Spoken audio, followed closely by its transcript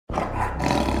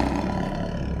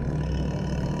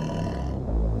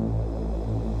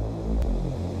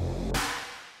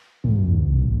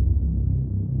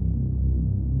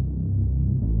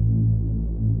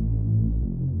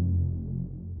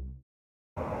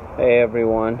Hey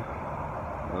everyone.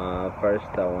 First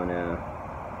I want to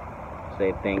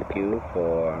say thank you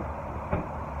for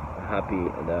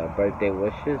the birthday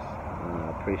wishes.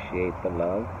 Appreciate the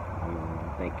love.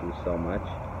 Thank you so much.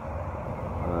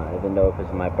 Even though if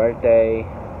it's my birthday,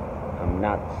 I'm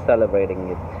not celebrating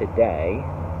it today,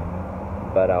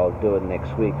 but I'll do it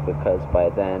next week because by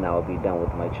then I'll be done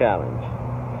with my challenge.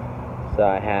 So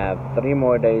I have 3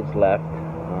 more days left,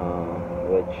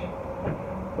 which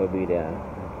will be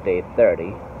the day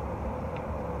 30,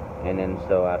 and then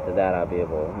so after that I'll be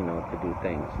able, to do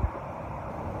things.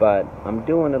 But I'm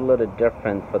doing a little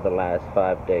different for the last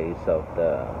 5 days of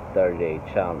the 30-day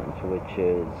challenge, which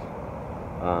is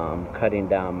cutting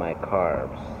down my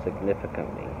carbs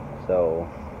significantly. So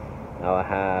I'll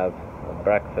have a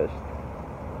breakfast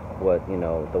with,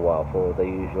 the waffle, the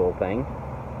usual thing.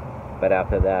 But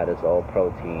after that, it's all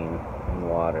protein and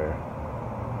water,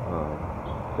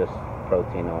 just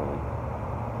protein only.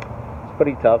 It's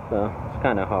pretty tough. It's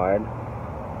kind of hard.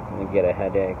 You get a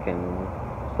headache and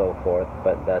so forth,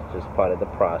 but that's just part of the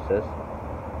process.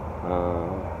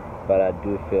 But I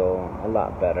do feel a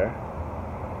lot better.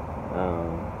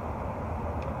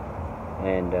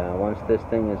 And once this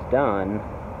thing is done,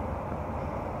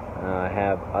 I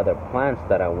have other plans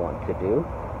that I want to do,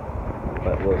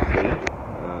 but we'll see.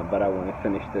 But I want to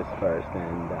finish this first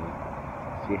and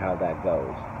see how that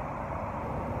goes.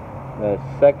 The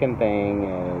second thing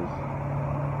is,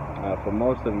 for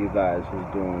most of you guys who's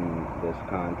doing this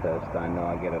contest, I know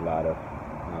I get a lot of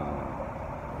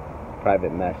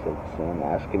private messages and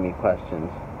asking me questions.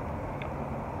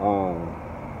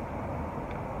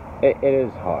 It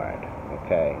is hard,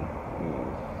 okay?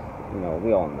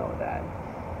 We all know that.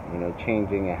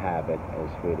 Changing a habit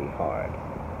is really hard.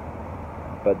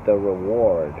 But the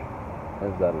reward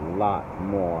is a lot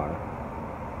more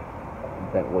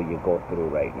than what you go through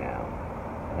right now.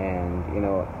 And,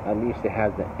 at least it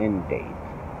has an end date.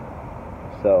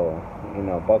 So,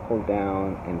 buckle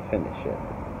down and finish it.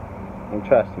 And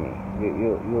trust me,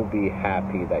 you'll be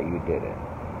happy that you did it.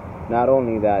 Not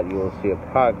only that, you'll see a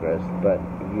progress, but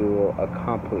you will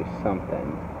accomplish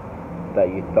something that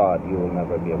you thought you will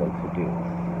never be able to do,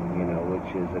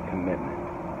 which is a commitment.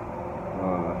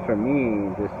 For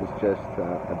me, this is just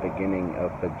a beginning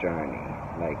of the journey.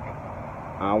 Like,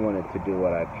 I wanted to do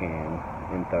what I can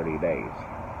in 30 days.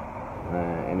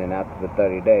 And then after the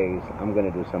 30 days, I'm going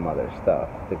to do some other stuff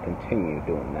to continue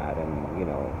doing that and,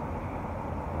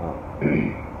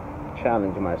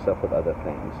 challenge myself with other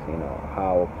things.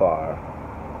 How far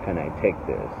can I take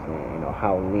this?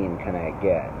 How lean can I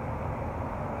get?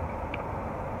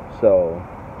 So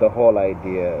the whole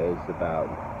idea is about,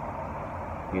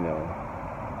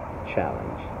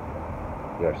 challenge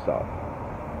yourself.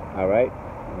 All right.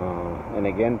 And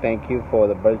again, thank you for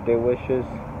the birthday wishes.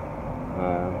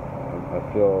 I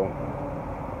feel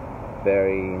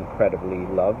very incredibly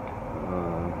loved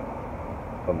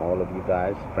from all of you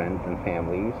guys, friends and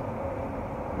families.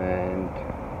 And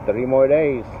 3 more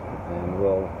days, and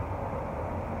we'll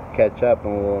catch up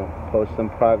and we'll post some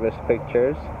progress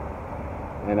pictures.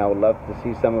 And I would love to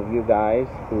see some of you guys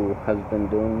who has been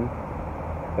doing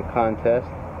the contest.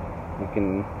 You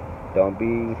can don't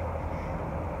be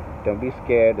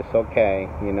scared. It's okay.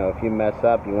 If you mess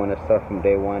up, you want to start from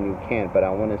day 1, you can. But I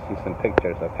want to see some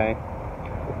pictures, okay?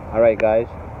 All right, guys.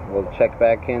 We'll check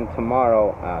back in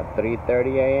tomorrow at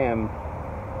 3:30 a.m.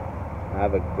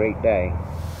 Have a great day.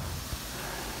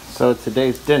 So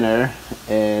today's dinner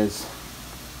is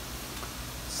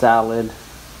salad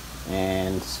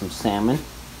and some salmon.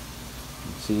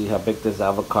 See how big this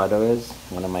avocado is?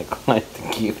 One of my clients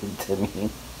gave it to me.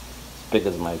 As big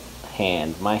as my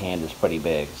hand. My hand is pretty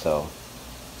big, so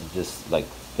it just like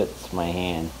fits my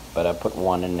hand. But I put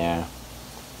one in there.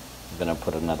 I'm gonna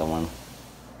put another one.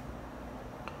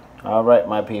 Alright,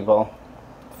 my people.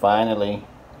 Finally,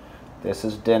 this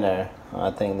is dinner. I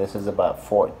think this is about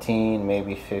 14,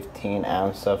 maybe 15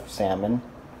 ounces of salmon.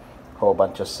 Whole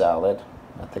bunch of salad.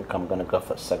 I think I'm gonna go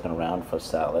for a second round for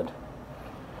salad.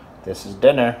 This is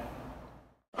dinner.